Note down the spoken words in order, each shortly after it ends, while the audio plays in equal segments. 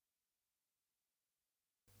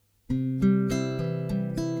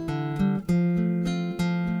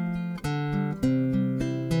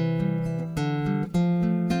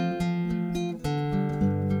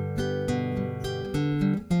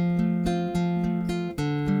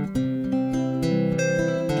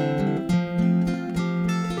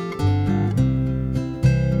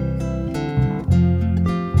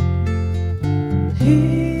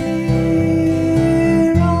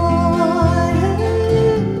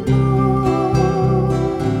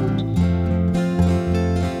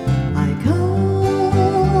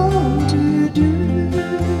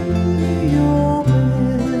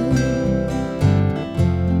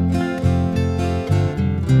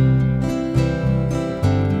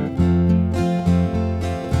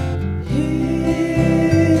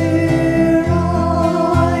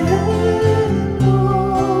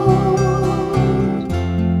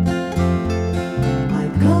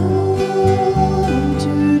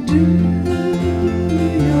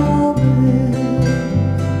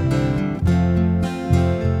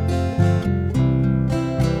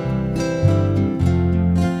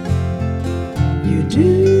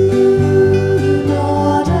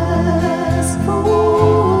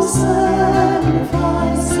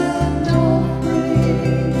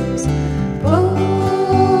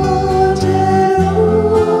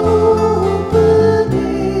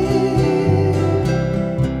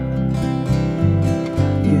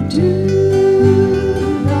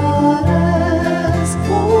do not ask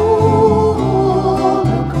for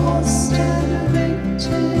the cost and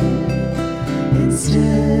victim.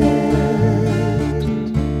 Instead,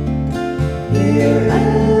 here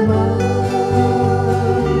am I.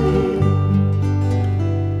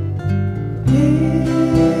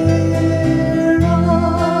 Here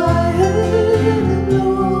I am,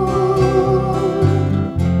 Lord.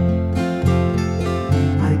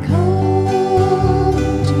 I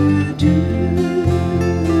come to do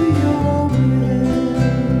your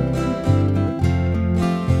will.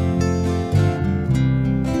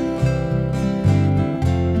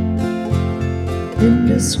 In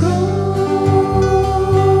the scroll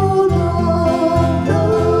of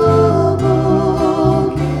the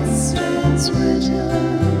book it stands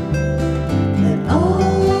written that I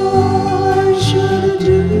should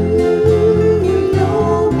do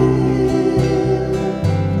your will.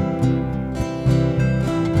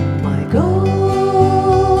 My God,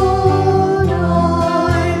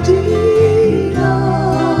 I delight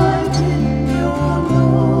in your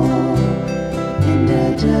law in the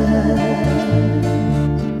depth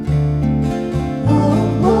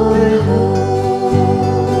of my heart.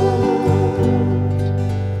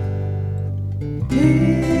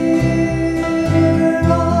 Here I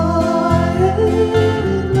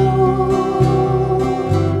am, Lord.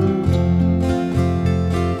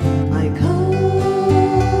 I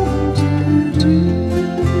come to do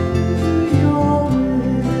your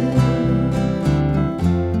will.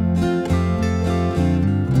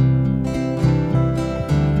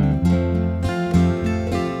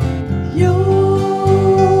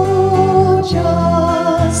 Your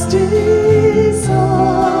justice I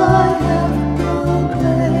have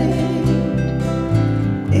proclaimed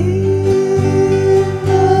in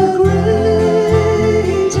the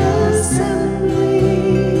great assembly.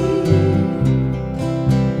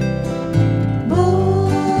 My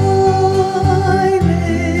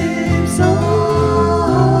lips I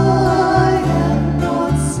have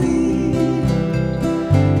not seen,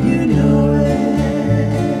 you know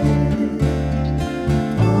it.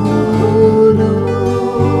 Oh Lord,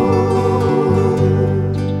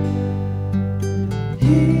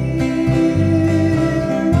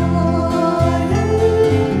 here I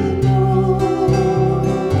am,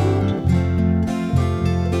 Lord.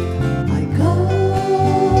 I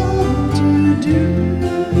come to do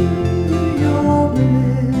your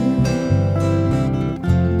will.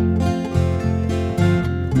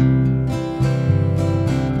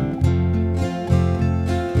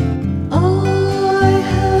 I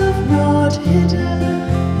have not hidden